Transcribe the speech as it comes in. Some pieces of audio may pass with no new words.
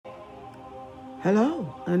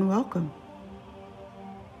Hello and welcome.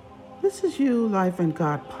 This is You Life and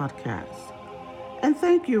God podcast. And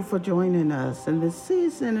thank you for joining us in this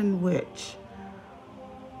season in which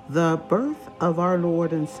the birth of our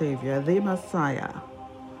Lord and Savior, the Messiah,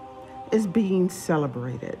 is being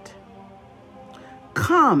celebrated.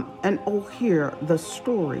 Come and hear the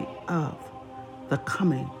story of the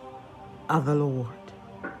coming of the Lord,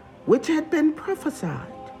 which had been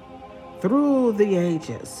prophesied through the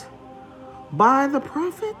ages by the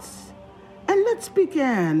prophets. And let's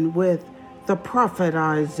begin with the prophet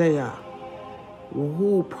Isaiah,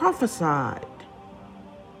 who prophesied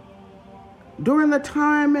during the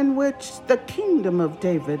time in which the kingdom of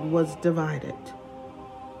David was divided.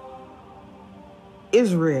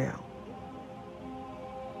 Israel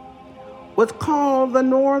was called the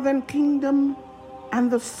northern kingdom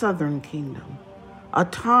and the southern kingdom, a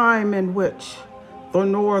time in which the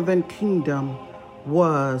northern kingdom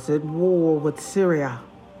was at war with Syria,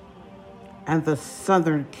 and the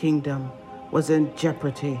southern kingdom was in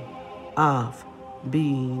jeopardy of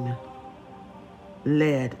being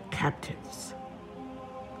led captives.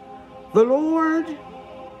 The Lord,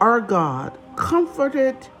 our God,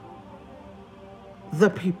 comforted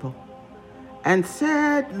the people and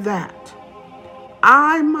said that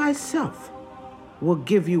I myself will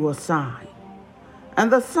give you a sign.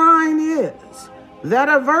 And the sign is that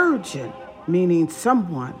a virgin, meaning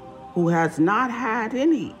someone who has not had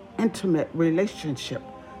any intimate relationship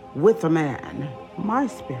with a man, my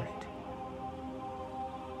spirit,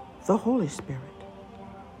 the Holy Spirit,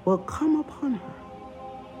 will come upon her,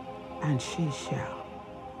 and she shall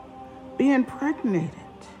be impregnated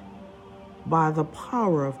by the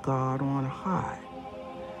power of God on high,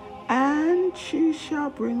 and she shall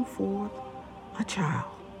bring forth a child,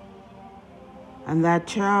 and that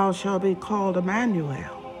child shall be called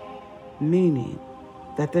Emmanuel, meaning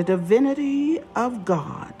that the divinity of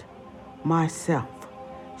God, myself,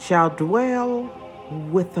 shall dwell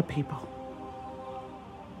with the people.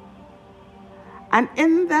 And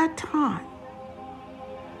in that time,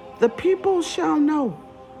 the people shall know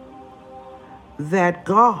that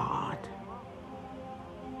God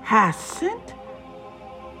has sent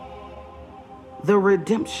the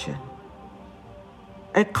redemption,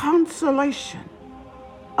 a consolation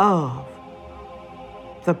of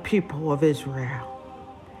the people of Israel.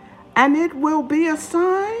 And it will be a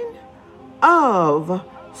sign of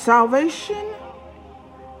salvation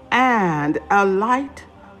and a light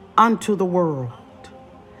unto the world.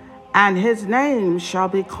 And his name shall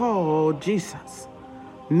be called Jesus,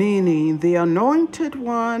 meaning the anointed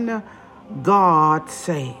one, God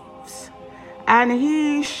saves. And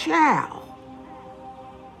he shall,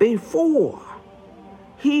 before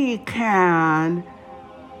he can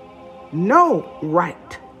know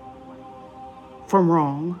right from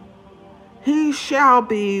wrong, he shall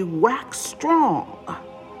be waxed strong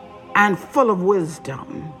and full of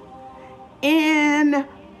wisdom in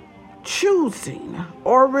choosing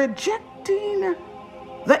or rejecting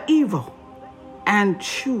the evil and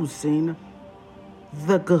choosing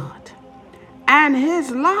the good. And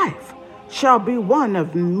his life shall be one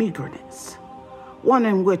of meagerness, one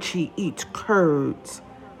in which he eats curds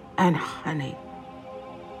and honey.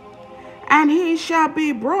 And he shall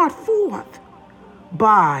be brought forth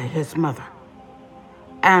by his mother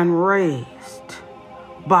and raised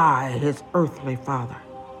by his earthly father.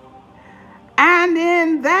 And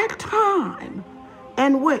in that time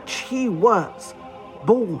in which he was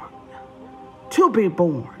born, to be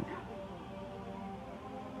born,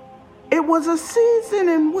 it was a season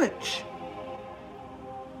in which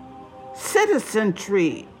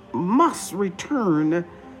citizenry must return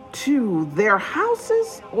to their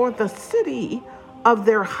houses or the city of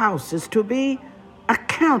their houses to be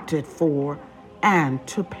accounted for and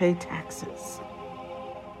to pay taxes.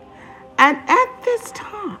 And at this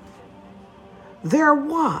time, there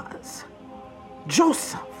was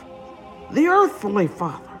Joseph, the earthly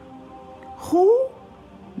father, who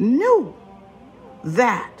knew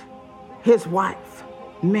that his wife,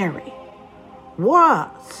 Mary,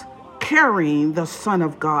 was carrying the Son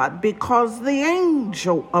of God because the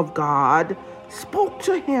angel of God spoke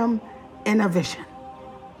to him in a vision.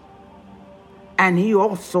 And he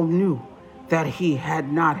also knew that he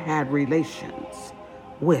had not had relations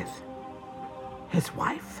with his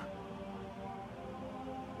wife.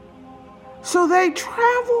 So they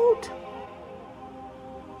traveled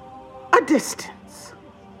a distance.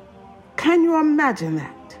 Can you imagine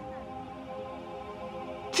that?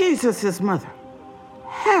 Jesus' mother,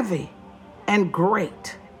 heavy and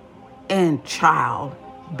great in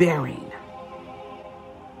childbearing,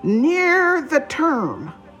 near the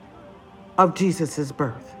term of Jesus'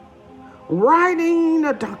 birth, riding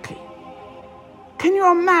a donkey. Can you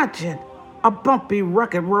imagine a bumpy,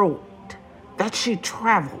 rugged road that she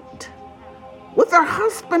traveled with her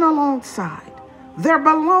husband alongside, their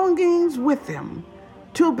belongings with them,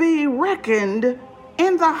 to be reckoned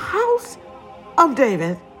in the house of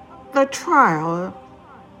David, the tribe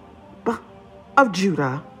of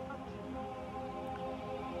Judah,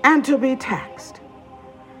 and to be taxed,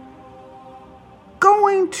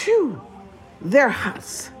 going to their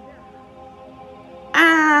house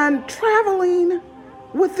and traveling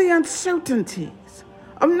with the uncertainties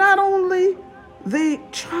of not only the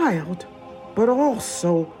child, but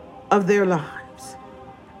also of their lives.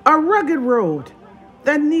 A rugged road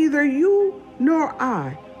that neither you nor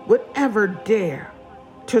I would ever dare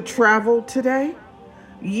to travel today.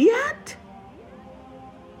 Yet,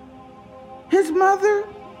 his mother,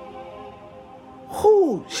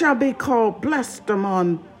 who shall be called blessed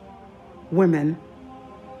among women,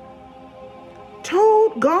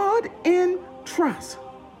 told God in trust,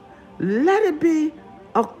 let it be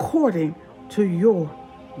according to your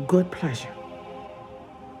good pleasure.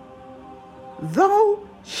 Though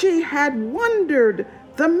she had wondered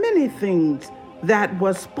the many things that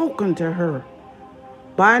was spoken to her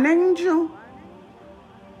by an angel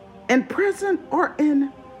in present or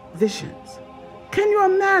in visions. Can you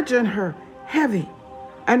imagine her heavy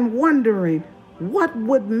and wondering what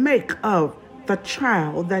would make of the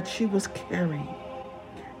child that she was carrying?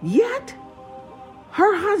 Yet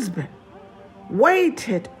her husband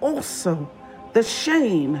weighted also the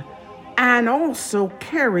shame and also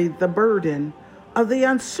carried the burden of the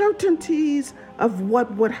uncertainties of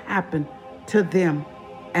what would happen to them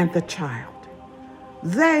and the child.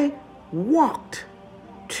 They walked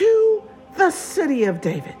to the city of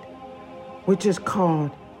David, which is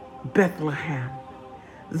called Bethlehem.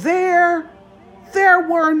 There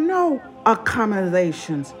were no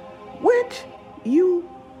accommodations, which you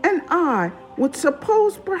and I would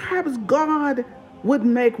suppose perhaps God would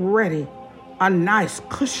make ready a nice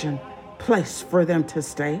cushion place for them to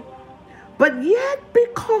stay. But yet,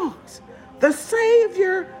 because the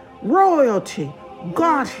Savior royalty,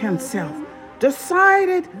 God himself,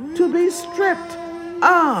 decided to be stripped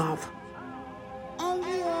of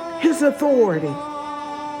his authority,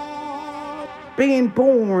 being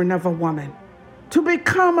born of a woman, to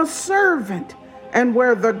become a servant and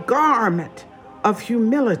wear the garment of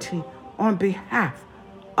humility on behalf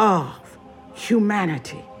of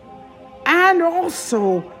humanity. And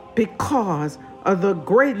also because of the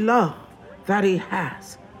great love that he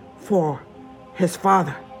has for his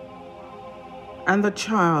Father. And the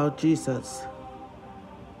child Jesus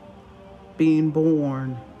being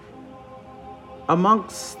born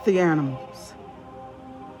amongst the animals,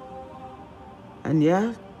 and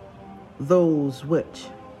yet those which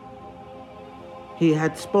he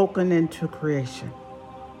had spoken into creation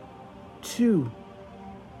to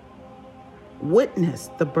witness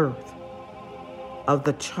the birth of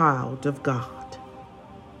the child of God,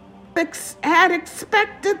 had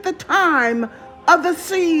expected the time of the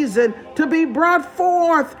season to be brought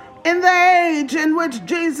forth in the age in which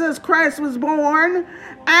Jesus Christ was born,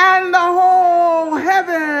 and the whole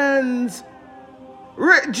heavens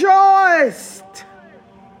rejoiced.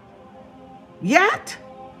 Yet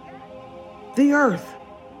the earth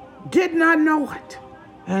did not know it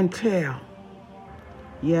until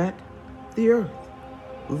yet the earth,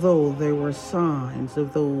 though there were signs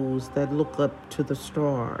of those that look up to the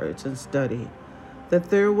stars and study, that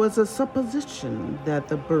there was a supposition that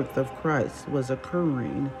the birth of Christ was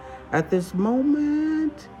occurring at this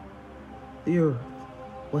moment, the earth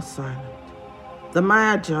was silent. The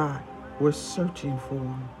Magi were searching for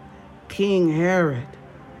him. King Herod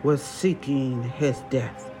was seeking his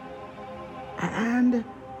death. And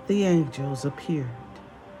the angels appeared.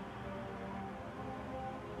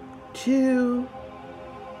 2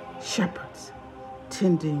 shepherds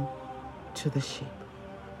tending to the sheep.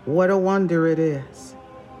 What a wonder it is,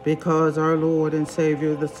 because our Lord and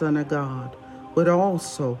Savior, the Son of God, would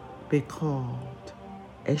also be called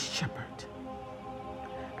a shepherd.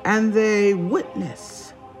 And they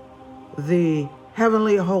witnessed the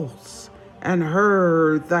heavenly hosts and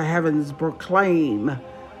heard the heavens proclaim,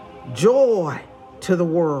 joy to the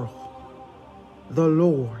world, the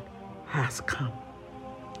Lord has come.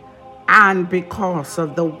 And because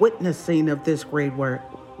of the witnessing of this great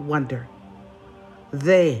wonder,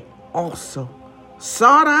 they also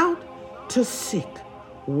sought out to seek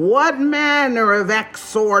what manner of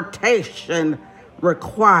exhortation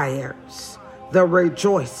requires the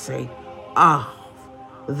rejoicing of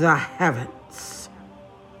the heavens.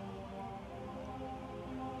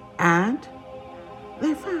 And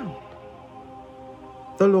they found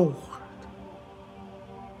the Lord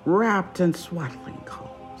wrapped in swaddling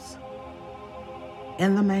clothes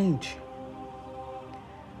in the manger.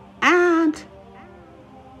 And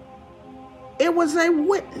it was a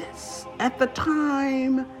witness at the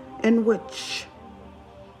time in which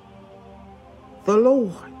the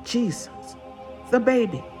Lord Jesus, the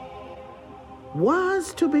baby,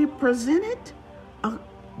 was to be presented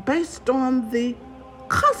based on the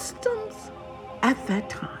customs at that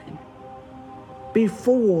time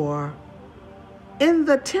before, in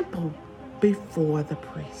the temple before the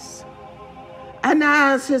priests. And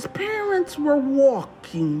as his parents were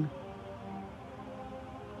walking,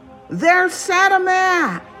 there sat a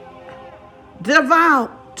man,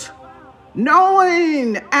 devout,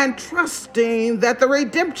 knowing and trusting that the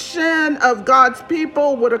redemption of God's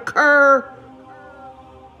people would occur.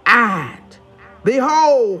 And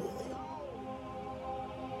behold,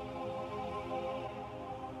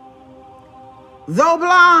 though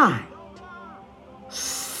blind,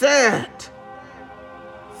 said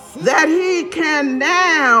that he can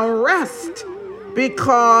now rest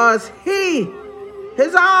because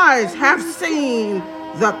his eyes have seen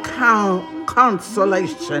the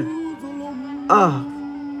consolation of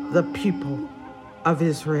the people of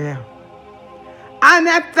Israel. And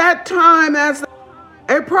at that time, as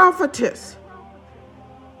a prophetess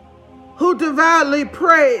who devoutly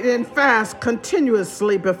prayed and fasted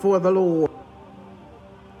continuously before the Lord,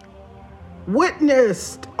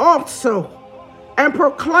 witnessed also and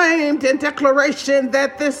proclaimed in declaration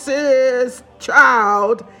that this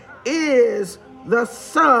child is the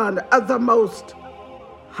Son of the Most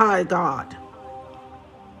High God.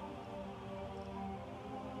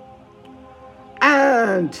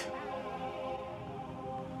 And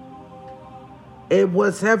it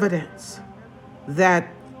was evidence that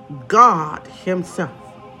God himself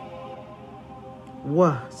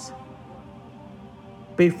was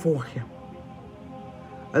before him.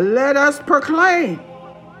 Let us proclaim,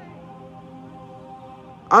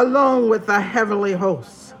 along with the heavenly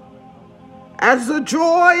hosts, as the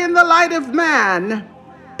joy and the light of man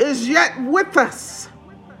is yet with us,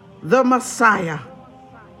 the Messiah,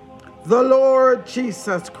 the Lord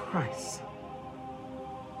Jesus Christ.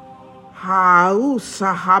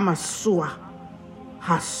 Hausa hamasua,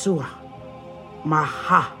 hasua,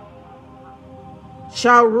 maha,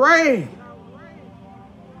 shall reign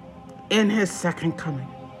in his second coming.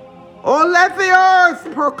 Oh, let the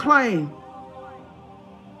earth proclaim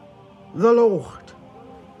the Lord.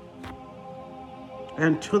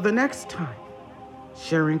 Until the next time,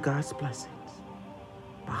 sharing God's blessings.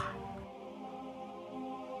 Bye.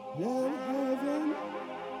 Let heaven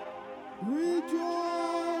rejoice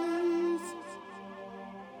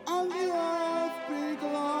and the earth be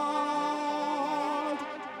glad.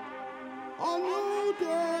 A new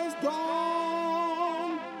day's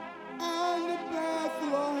dawn and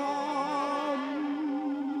Bethlehem.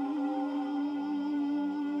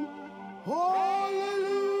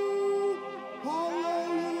 Hallelujah,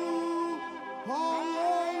 hallelujah,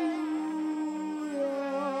 hallelujah.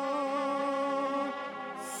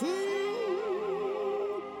 Sing,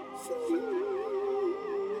 sing,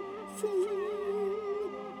 sing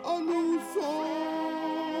a new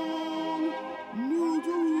song, New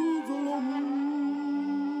Jerusalem.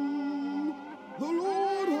 The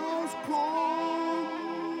Lord has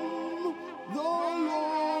come, the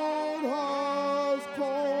Lord has come.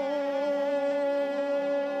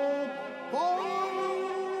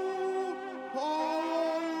 Hallelujah,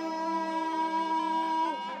 hallelujah,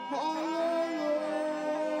 hallelujah.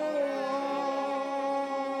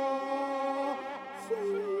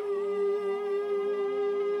 Sing,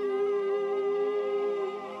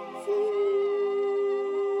 sing,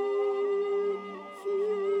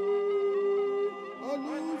 sing a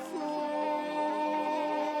new song.